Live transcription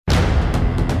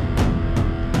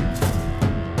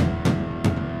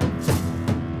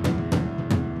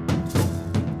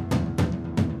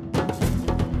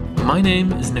My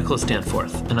name is Nicholas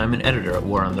Danforth, and I'm an editor at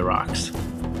War on the Rocks.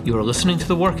 You are listening to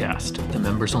the Warcast, the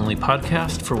members-only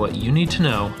podcast for what you need to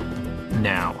know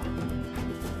now.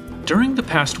 During the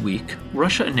past week,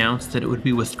 Russia announced that it would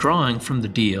be withdrawing from the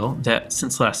deal that,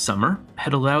 since last summer,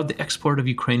 had allowed the export of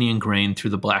Ukrainian grain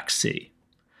through the Black Sea.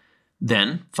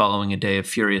 Then, following a day of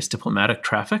furious diplomatic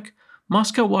traffic,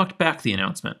 Moscow walked back the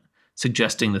announcement,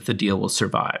 suggesting that the deal will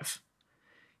survive.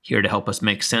 Here to help us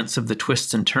make sense of the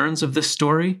twists and turns of this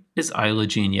story is Ayla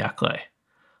Jean Yackley.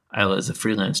 Ayla is a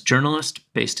freelance journalist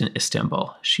based in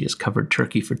Istanbul. She has covered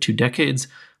Turkey for 2 decades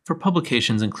for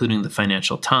publications including the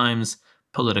Financial Times,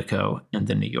 Politico, and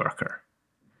The New Yorker.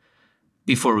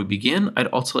 Before we begin, I'd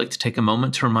also like to take a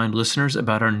moment to remind listeners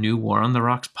about our new War on the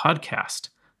Rocks podcast,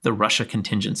 The Russia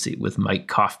Contingency, with Mike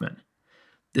Kaufman.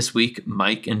 This week,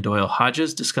 Mike and Doyle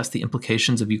Hodges discuss the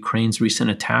implications of Ukraine's recent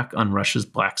attack on Russia's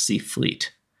Black Sea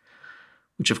fleet.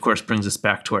 Which, of course, brings us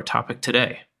back to our topic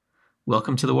today.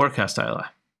 Welcome to the Warcast, Ayla.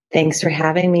 Thanks for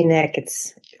having me, Nick.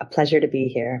 It's a pleasure to be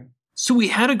here. So we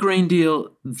had a grain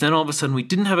deal, then all of a sudden we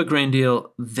didn't have a grain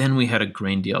deal, then we had a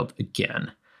grain deal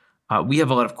again. We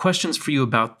have a lot of questions for you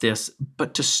about this,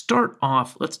 but to start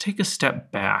off, let's take a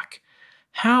step back.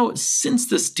 How, since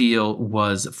this deal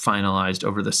was finalized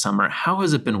over the summer, how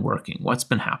has it been working? What's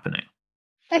been happening?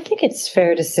 I think it's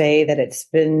fair to say that it's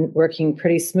been working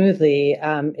pretty smoothly.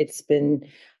 It's been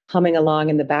humming along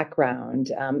in the background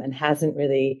and hasn't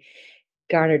really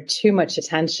garnered too much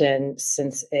attention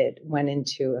since it went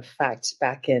into effect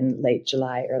back in late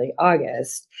July, early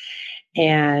August.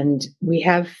 And we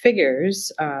have figures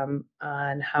on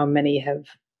how many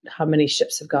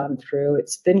ships have gone through.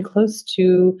 It's been close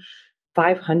to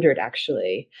 500,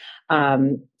 actually,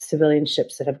 civilian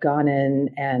ships that have gone in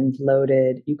and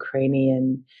loaded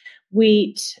Ukrainian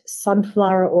wheat,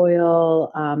 sunflower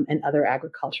oil, and other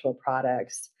agricultural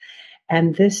products.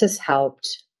 And this has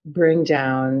helped bring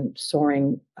down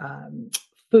soaring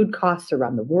food costs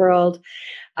around the world.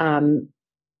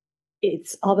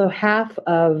 Although half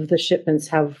of the shipments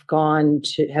have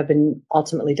been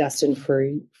ultimately destined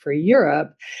for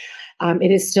Europe,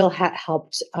 it has still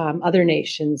helped other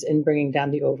nations in bringing down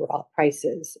the overall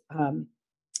prices.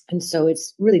 And so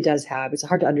it's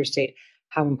hard to understate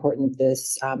how important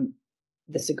this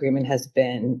agreement has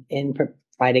been in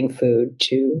providing food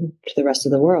to the rest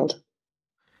of the world.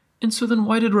 And so then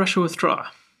why did Russia withdraw?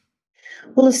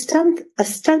 Well,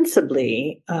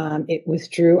 ostensibly, it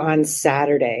withdrew on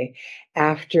Saturday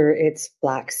after its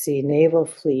Black Sea naval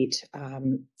fleet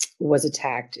was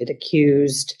attacked. It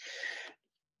accused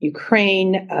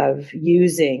Ukraine of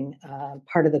using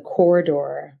part of the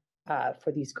corridor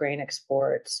for these grain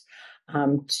exports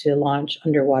to launch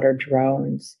underwater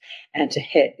drones and to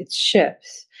hit its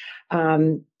ships.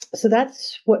 So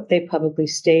that's what they publicly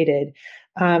stated.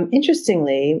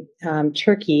 Interestingly,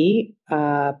 Turkey,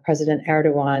 President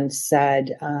Erdogan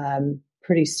said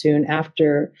pretty soon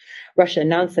after Russia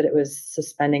announced that it was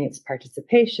suspending its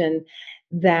participation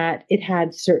that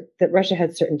Russia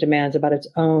had certain demands about its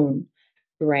own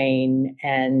grain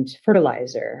and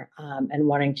fertilizer, and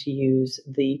wanting to use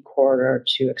the corridor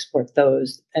to export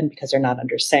those, and because they're not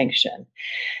under sanction.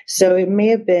 So it may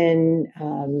have been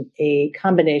a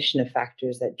combination of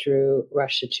factors that drew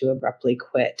Russia to abruptly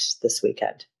quit this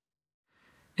weekend.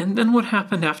 And then what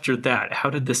happened after that?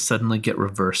 How did this suddenly get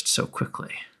reversed so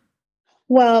quickly?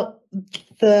 Well,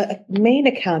 the main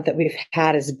account that we've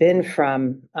had has been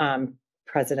from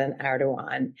President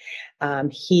Erdogan.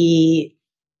 He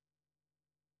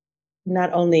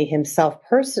not only himself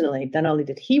personally, not only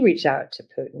did he reach out to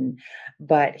Putin,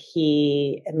 but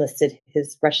he enlisted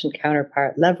his Russian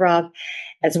counterpart Lavrov,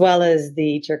 as well as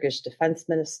the Turkish defense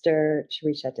minister, to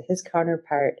reach out to his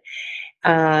counterpart.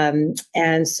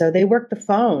 And so they worked the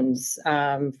phones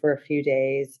for a few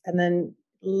days. And then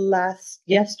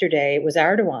yesterday, it was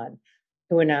Erdogan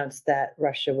who announced that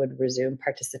Russia would resume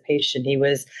participation. He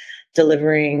was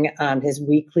delivering his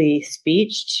weekly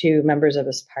speech to members of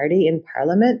his party in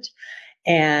parliament.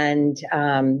 And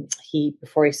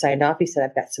before he signed off, he said,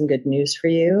 "I've got some good news for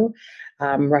you.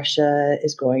 Russia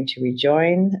is going to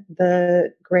rejoin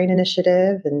the grain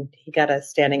initiative." And he got a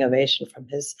standing ovation from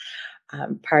his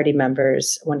party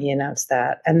members when he announced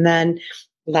that. And then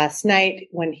last night,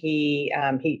 when he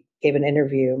gave an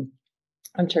interview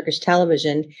on Turkish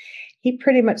television, he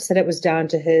pretty much said it was down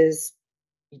to his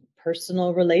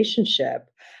personal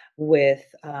relationship with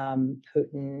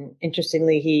Putin.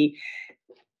 Interestingly, he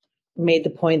made the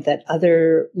point that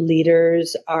other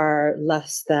leaders are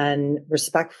less than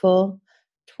respectful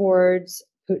towards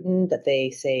Putin, that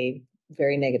they say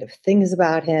very negative things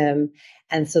about him,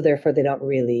 and so therefore they don't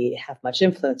really have much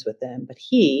influence with him. But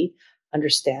he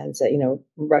understands that,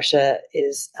 Russia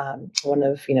is one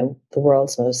of, the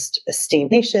world's most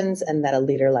esteemed nations, and that a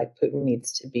leader like Putin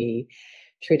needs to be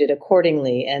treated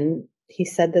accordingly. And he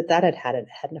said that had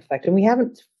an effect. And we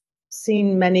haven't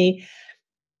seen many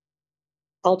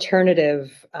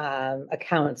alternative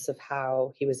accounts of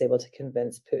how he was able to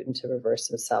convince Putin to reverse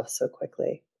himself so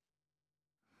quickly.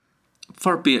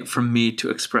 Far be it from me to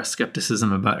express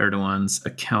skepticism about Erdogan's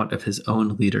account of his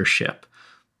own leadership.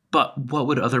 But what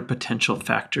would other potential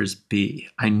factors be?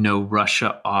 I know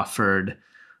Russia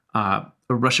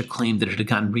Russia claimed that it had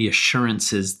gotten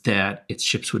reassurances that its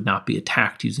ships would not be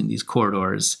attacked using these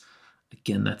corridors.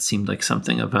 Again, that seemed like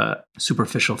something of a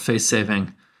superficial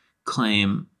face-saving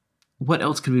claim. What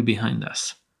else could be behind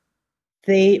this?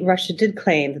 Russia did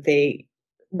claim that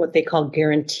what they call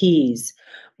guarantees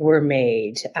were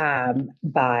made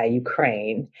by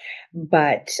Ukraine,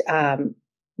 but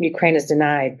Ukraine has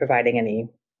denied providing any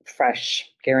fresh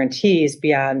guarantees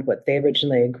beyond what they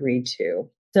originally agreed to.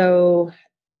 So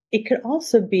it could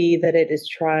also be that it is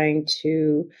trying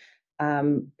to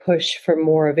push for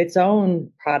more of its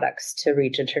own products to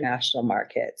reach international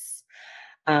markets.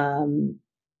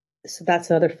 So that's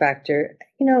another factor.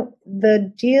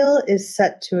 The deal is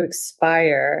set to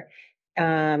expire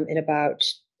in about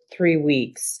 3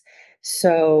 weeks.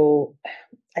 So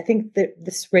I think that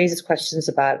this raises questions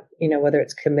about, whether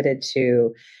it's committed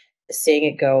to seeing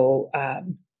it go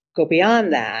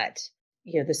beyond that.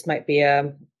 This might be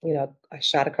a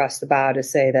shot across the bow to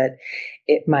say that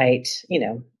it might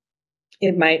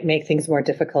make things more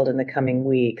difficult in the coming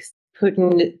weeks.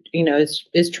 Putin,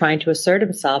 is trying to assert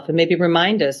himself and maybe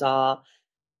remind us all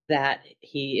that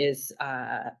he is,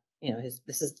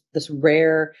 this is this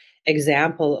rare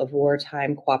example of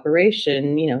wartime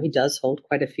cooperation. He does hold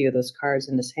quite a few of those cards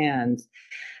in his hands.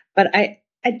 But I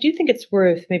do think it's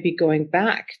worth maybe going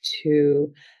back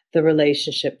to the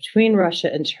relationship between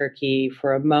Russia and Turkey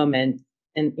for a moment.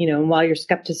 And, while your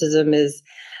skepticism is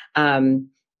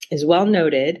well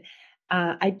noted,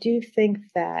 I do think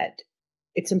that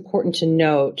it's important to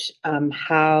note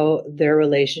how their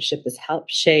relationship has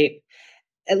helped shape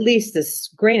at least this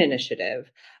grain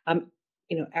initiative.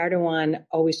 Erdogan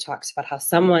always talks about how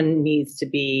someone needs to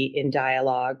be in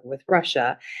dialogue with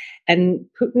Russia, and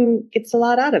Putin gets a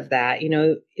lot out of that.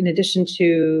 In addition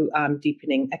to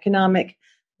deepening economic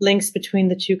links between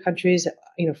the two countries,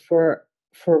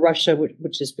 for Russia,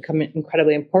 which has become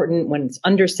incredibly important when it's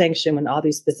under sanction, when all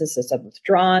these businesses have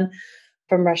withdrawn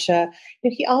from Russia.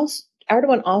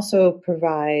 Erdogan also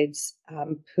provides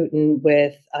Putin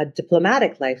with a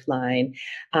diplomatic lifeline,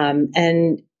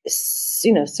 and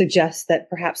suggests that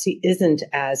perhaps he isn't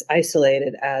as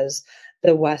isolated as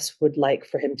the West would like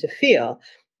for him to feel.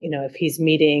 If he's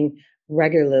meeting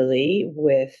regularly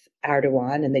with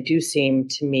Erdogan, and they do seem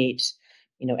to meet,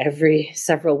 every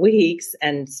several weeks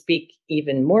and speak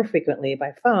even more frequently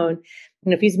by phone,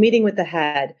 if he's meeting with the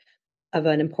head of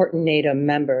an important NATO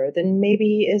member, then maybe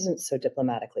he isn't so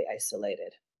diplomatically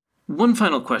isolated. One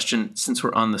final question, since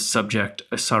we're on the subject.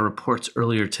 I saw reports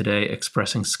earlier today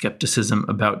expressing skepticism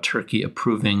about Turkey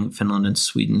approving Finland and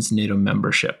Sweden's NATO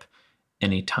membership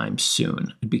anytime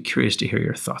soon. I'd be curious to hear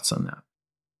your thoughts on that.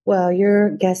 Well,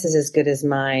 your guess is as good as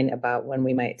mine about when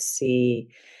we might see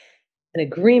an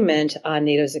agreement on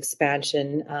NATO's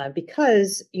expansion,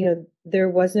 because there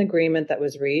was an agreement that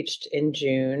was reached in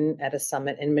June at a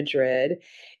summit in Madrid,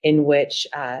 in which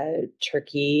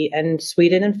Turkey and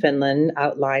Sweden and Finland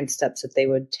outlined steps that they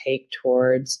would take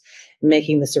towards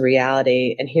making this a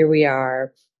reality. And here we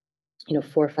are, 4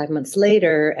 or 5 months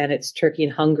later, and it's Turkey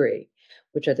and Hungary,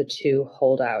 which are the two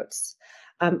holdouts.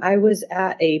 I was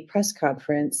at a press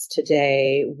conference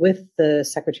today with the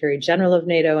Secretary General of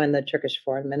NATO and the Turkish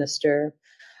Foreign Minister,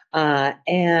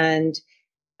 and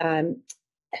a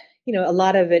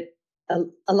lot of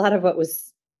what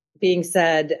was being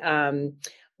said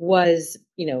was,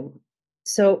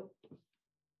 so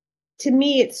to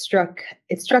me, it struck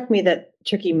me that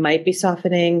Turkey might be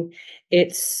softening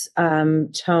its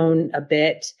tone a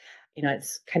bit.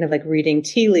 It's kind of like reading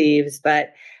tea leaves,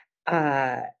 but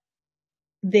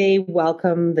they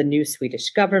welcome the new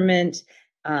Swedish government.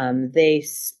 They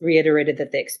reiterated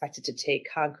that they expected to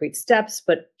take concrete steps,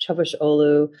 but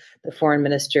Çavuşoğlu, the foreign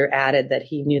minister, added that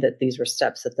he knew that these were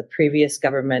steps that the previous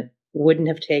government wouldn't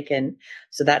have taken.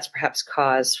 So that's perhaps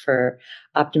cause for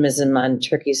optimism on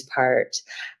Turkey's part.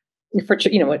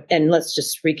 And let's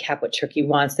just recap what Turkey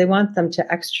wants. They want them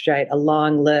to extradite a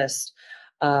long list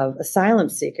of asylum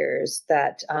seekers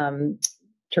that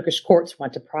Turkish courts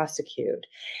want to prosecute.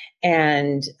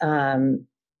 And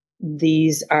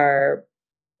these are,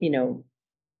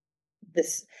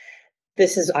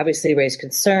 This has obviously raised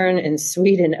concern in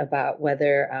Sweden about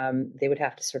whether they would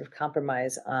have to sort of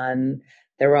compromise on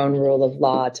their own rule of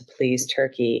law to please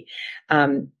Turkey.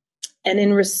 And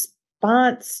in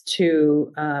response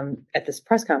to, at this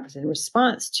press conference, in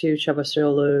response to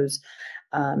Çavuşoğlu's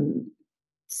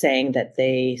saying that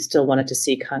they still wanted to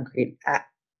see concrete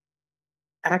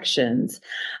actions,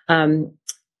 I'm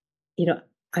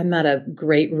not a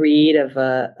great read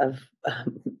of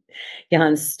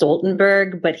Jens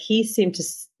Stoltenberg, but he seemed to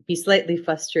be slightly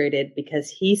frustrated because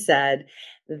he said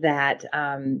that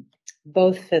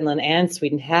both Finland and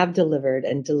Sweden have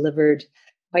delivered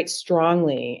quite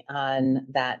strongly on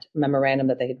that memorandum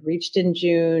that they had reached in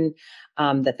June,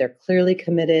 that they're clearly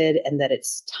committed, and that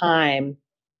it's time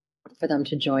for them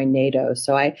to join NATO.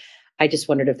 So I just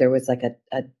wondered if there was like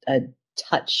a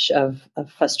touch of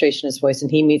frustration in his voice,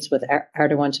 and he meets with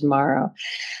Erdogan tomorrow.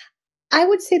 I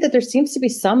would say that there seems to be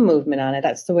some movement on it.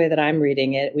 That's the way that I'm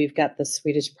reading it. We've got the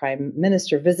Swedish Prime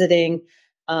Minister visiting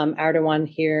Erdogan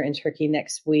here in Turkey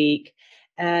next week.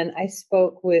 And I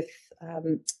spoke with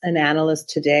an analyst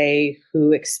today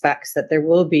who expects that there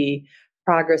will be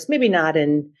progress, maybe not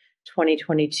in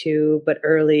 2022, but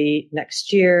early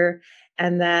next year.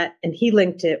 And he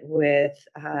linked it with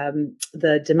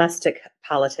the domestic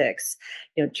politics.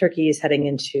 Turkey is heading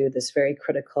into this very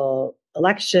critical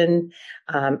election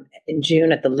in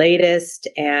June at the latest.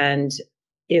 And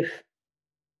if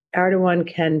Erdogan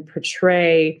can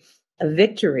portray a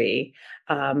victory,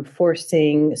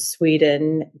 forcing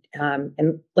Sweden,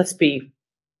 and let's be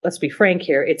frank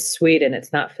here, it's Sweden,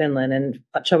 it's not Finland. And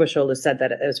Çavuşoğlu said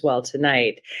that as well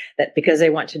tonight, that because they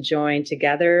want to join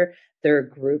together, they're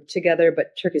grouped together,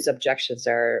 but Turkey's objections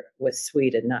are with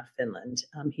Sweden, not Finland.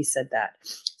 He said that.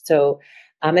 So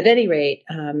at any rate,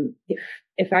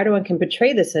 if Erdogan can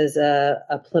portray this as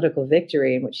a political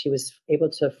victory in which he was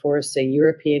able to force a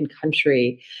European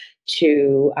country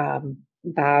to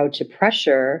bow to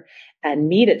pressure and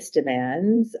meet its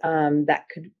demands, that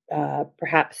could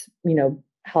perhaps,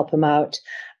 help him out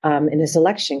in his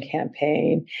election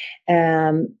campaign.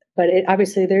 But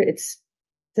obviously it's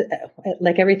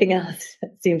like everything else,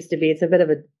 it seems to be, it's a bit of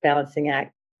a balancing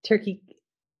act. Turkey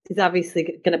is obviously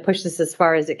going to push this as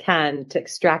far as it can to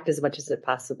extract as much as it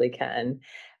possibly can.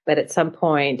 But at some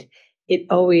point, it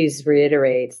always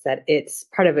reiterates that it's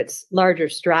part of its larger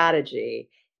strategy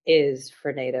is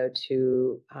for NATO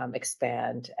to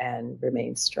expand and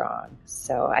remain strong.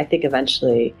 So I think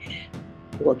eventually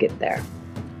we'll get there.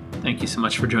 Thank you so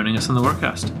much for joining us on the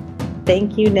Workcast.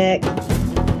 Thank you, Nick.